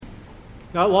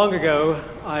Not long ago,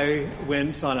 I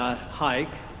went on a hike,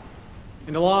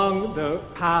 and along the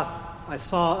path, I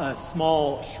saw a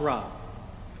small shrub.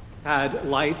 It had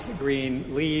light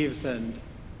green leaves, and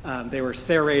they were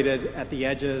serrated at the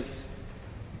edges.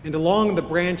 And along the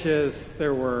branches,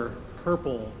 there were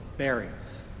purple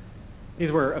berries.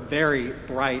 These were a very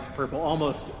bright purple,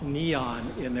 almost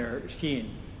neon in their sheen.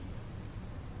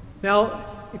 Now,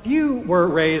 if you were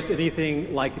raised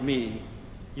anything like me,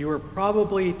 you were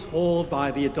probably told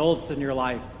by the adults in your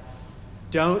life,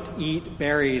 don't eat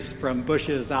berries from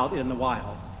bushes out in the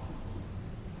wild.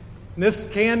 And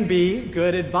this can be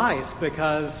good advice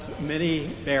because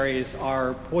many berries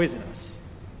are poisonous.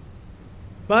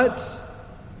 But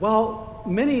while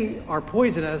many are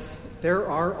poisonous, there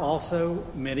are also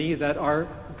many that are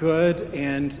good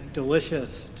and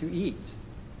delicious to eat.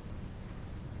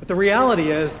 But the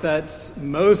reality is that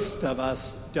most of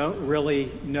us don't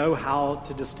really know how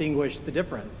to distinguish the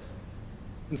difference.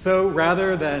 And so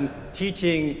rather than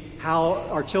teaching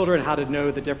our children how to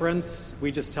know the difference,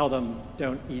 we just tell them,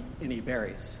 don't eat any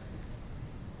berries.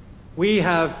 We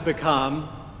have become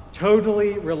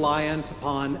totally reliant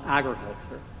upon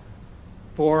agriculture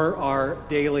for our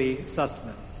daily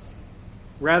sustenance.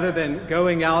 Rather than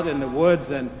going out in the woods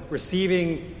and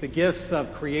receiving the gifts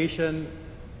of creation,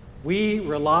 we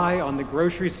rely on the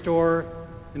grocery store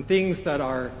and things that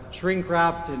are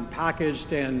shrink-wrapped and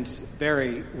packaged and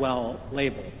very well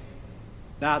labeled.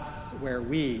 That's where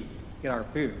we get our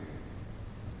food.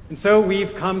 And so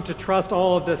we've come to trust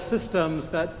all of the systems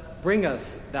that bring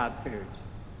us that food.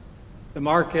 The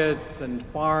markets and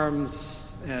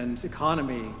farms and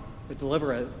economy that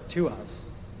deliver it to us.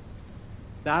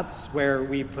 That's where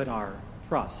we put our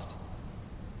trust.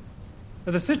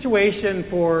 Now, the situation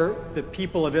for the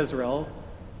people of Israel,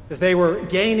 as they were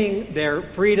gaining their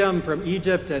freedom from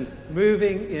Egypt and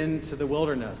moving into the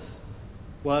wilderness,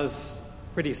 was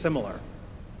pretty similar.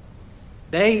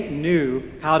 They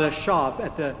knew how to shop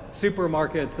at the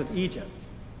supermarkets of Egypt,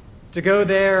 to go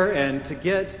there and to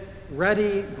get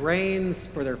ready grains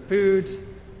for their food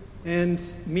and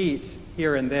meat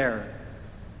here and there.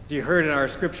 As you heard in our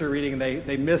scripture reading,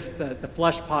 they missed the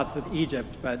flesh pots of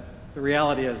Egypt, but the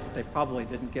reality is that they probably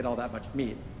didn't get all that much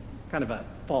meat. Kind of a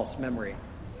false memory.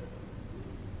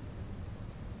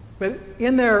 But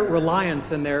in their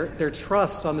reliance and their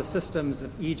trust on the systems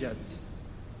of Egypt,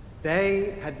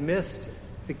 they had missed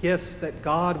the gifts that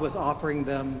God was offering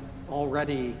them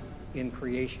already in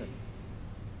creation.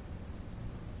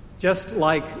 Just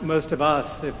like most of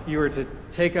us, if you were to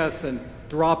take us and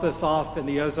drop us off in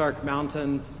the Ozark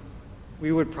Mountains,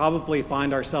 we would probably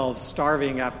find ourselves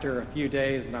starving after a few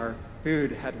days and our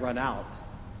food had run out.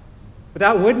 But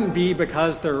that wouldn't be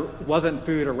because there wasn't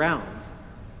food around.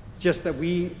 Just that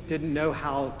we didn't know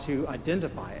how to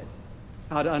identify it,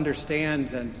 how to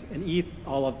understand and eat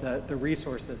all of the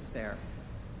resources there.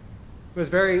 It was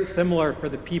very similar for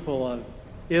the people of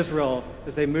Israel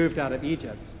as they moved out of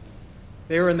Egypt.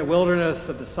 They were in the wilderness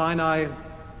of the Sinai,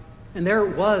 and there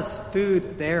was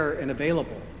food there and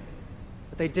available,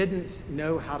 but they didn't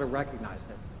know how to recognize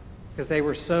it because they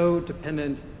were so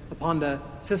dependent upon the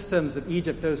systems of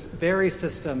Egypt, those very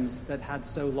systems that had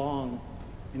so long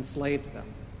enslaved them.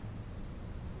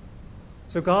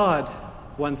 So God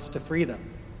wants to free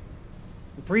them.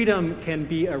 Freedom can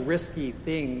be a risky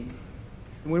thing.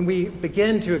 And when we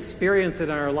begin to experience it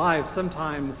in our lives,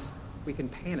 sometimes we can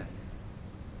panic.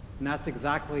 And that's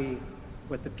exactly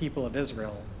what the people of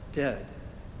Israel did.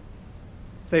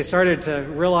 So they started to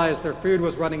realize their food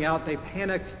was running out. They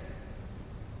panicked.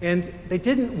 And they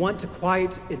didn't want to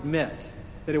quite admit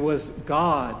that it was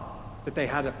God that they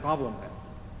had a problem with.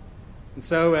 And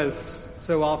so, as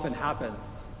so often happens,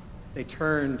 they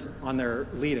turned on their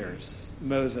leaders,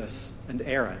 Moses and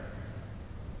Aaron.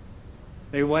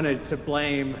 They wanted to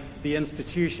blame the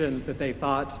institutions that they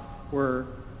thought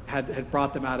had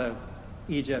brought them out of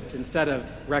Egypt instead of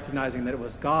recognizing that it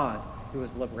was God who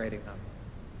was liberating them.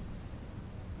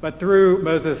 But through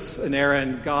Moses and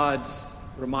Aaron, God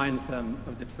reminds them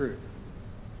of the truth.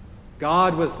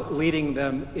 God was leading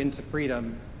them into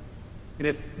freedom. And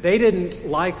if they didn't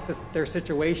like their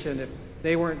situation, if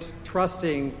they weren't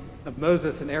trusting of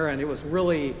Moses and Aaron, it was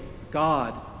really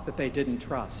God that they didn't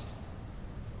trust.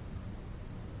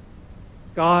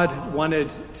 God wanted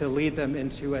to lead them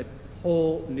into a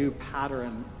whole new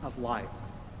pattern of life,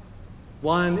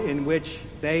 one in which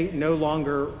they no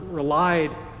longer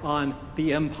relied on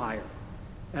the empire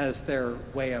as their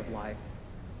way of life.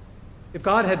 If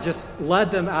God had just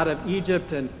led them out of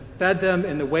Egypt and fed them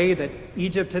in the way that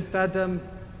Egypt had fed them,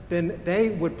 then they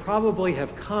would probably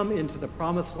have come into the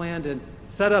promised land and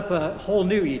set up a whole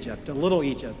new Egypt, a little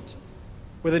Egypt,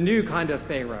 with a new kind of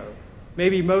Pharaoh,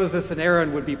 maybe Moses and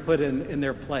Aaron would be put in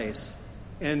their place,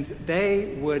 and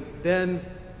they would then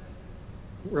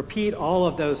repeat all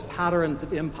of those patterns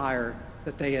of empire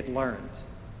that they had learned.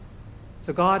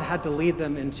 So God had to lead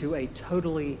them into a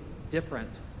totally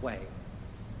different way,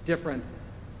 different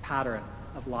pattern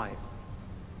of life.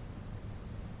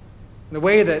 And the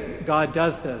way that God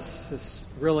does this is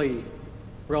really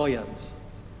brilliant.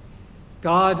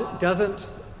 God doesn't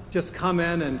just come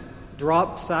in and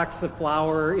drop sacks of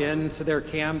flour into their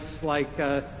camps like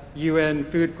a UN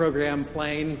food program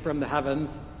plane from the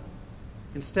heavens.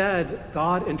 Instead,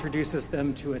 God introduces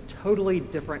them to a totally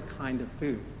different kind of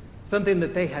food, something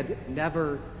that they had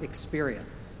never experienced.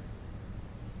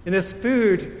 And this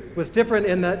food was different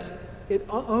in that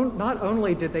not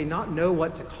only did they not know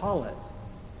what to call it,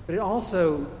 but it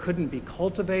also couldn't be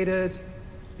cultivated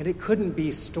and it couldn't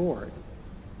be stored.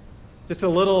 Just a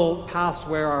little past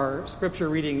where our scripture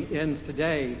reading ends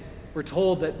today, we're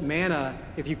told that manna,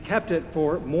 if you kept it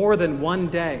for more than one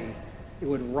day, it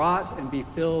would rot and be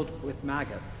filled with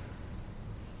maggots.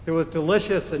 So it was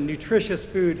delicious and nutritious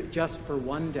food just for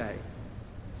one day,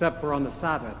 except for on the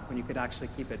Sabbath when you could actually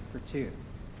keep it for two.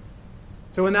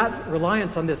 So in that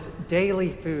reliance on this daily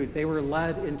food, they were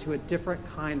led into a different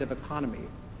kind of economy,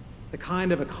 the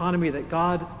kind of economy that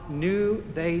God knew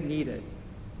they needed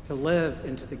to live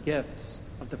into the gifts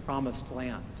of the promised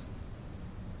land.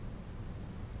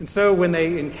 And so when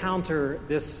they encounter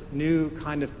this new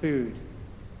kind of food,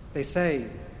 they say,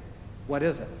 "What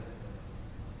is it?"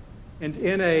 And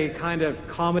in a kind of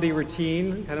comedy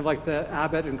routine, kind of like the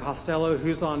Abbott and Costello,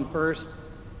 who's on first,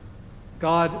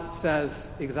 God says,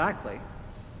 "Exactly."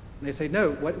 And they say,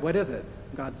 "No, what is it?"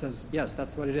 And God says, "Yes,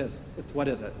 that's what it is. It's what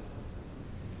is it?"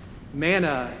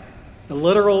 Manna, the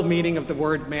literal meaning of the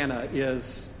word manna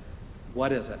is,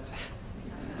 what is it?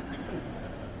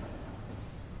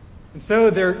 And so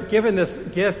they're given this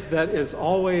gift that is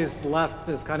always left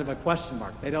as kind of a question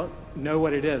mark. They don't know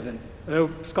what it is. And though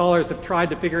scholars have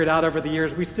tried to figure it out over the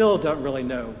years, we still don't really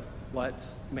know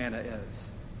what manna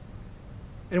is.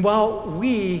 And while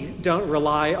we don't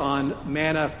rely on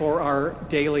manna for our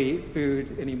daily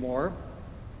food anymore,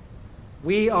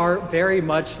 we are very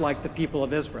much like the people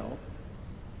of Israel.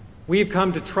 We've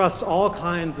come to trust all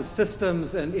kinds of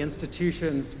systems and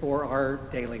institutions for our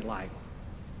daily life,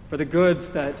 for the goods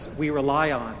that we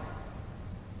rely on.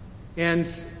 And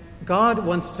God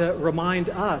wants to remind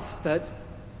us that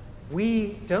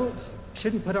we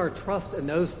shouldn't put our trust in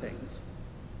those things.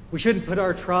 We shouldn't put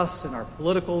our trust in our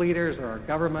political leaders or our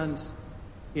governments,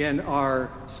 in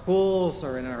our schools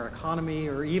or in our economy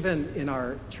or even in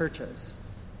our churches.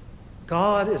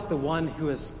 God is the one who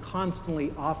is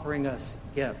constantly offering us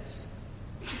gifts.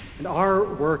 And our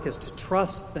work is to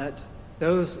trust that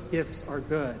those gifts are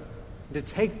good, and to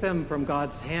take them from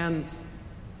God's hands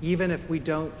even if we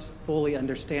don't fully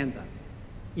understand them,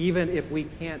 even if we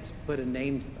can't put a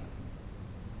name to them,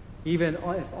 even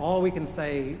if all we can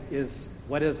say is,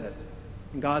 "What is it?"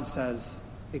 And God says,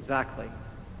 "Exactly."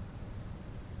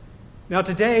 Now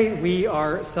today we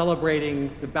are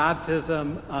celebrating the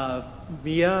baptism of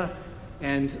Mia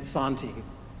and Santi.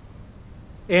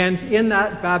 And in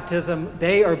that baptism,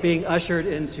 they are being ushered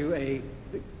into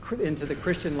the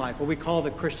Christian life, what we call the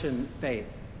Christian faith.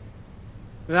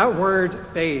 And that word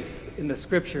faith in the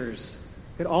scriptures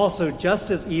could also just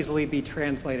as easily be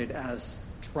translated as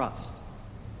trust.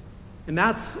 And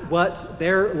that's what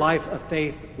their life of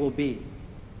faith will be.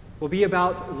 Will be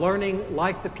about learning,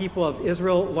 like the people of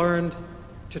Israel learned,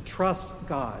 to trust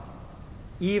God,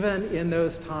 even in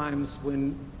those times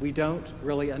when we don't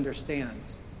really understand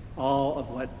all of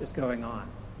what is going on.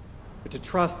 But to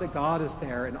trust that God is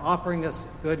there and offering us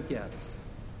good gifts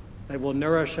that will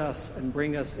nourish us and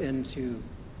bring us into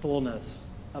fullness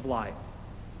of life.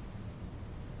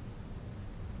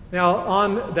 Now,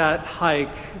 on that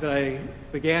hike that I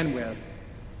began with,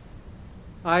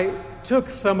 I took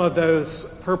some of those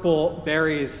purple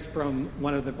berries from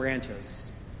one of the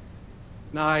branches,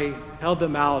 and I held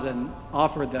them out and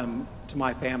offered them to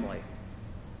my family.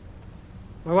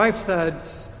 My wife said,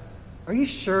 "Are you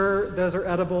sure those are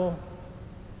edible?"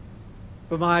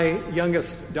 But my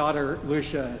youngest daughter,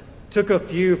 Lucia, took a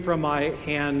few from my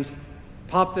hand,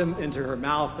 popped them into her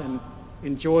mouth, and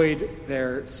enjoyed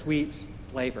their sweet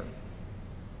flavor.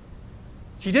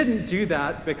 She didn't do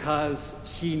that because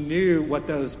she knew what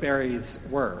those berries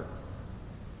were.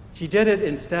 She did it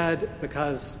instead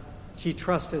because she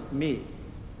trusted me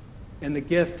and the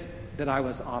gift that I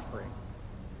was offering.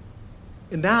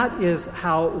 And that is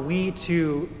how we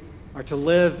too are to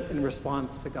live in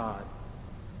response to God.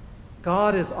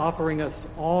 God is offering us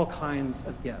all kinds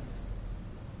of gifts.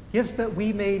 Gifts that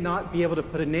we may not be able to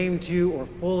put a name to or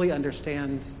fully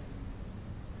understand,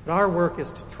 But our work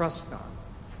is to trust God.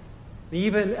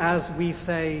 Even as we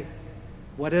say,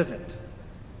 "What is it?"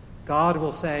 God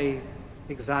will say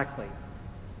exactly,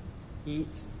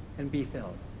 "Eat and be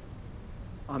filled."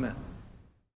 Amen.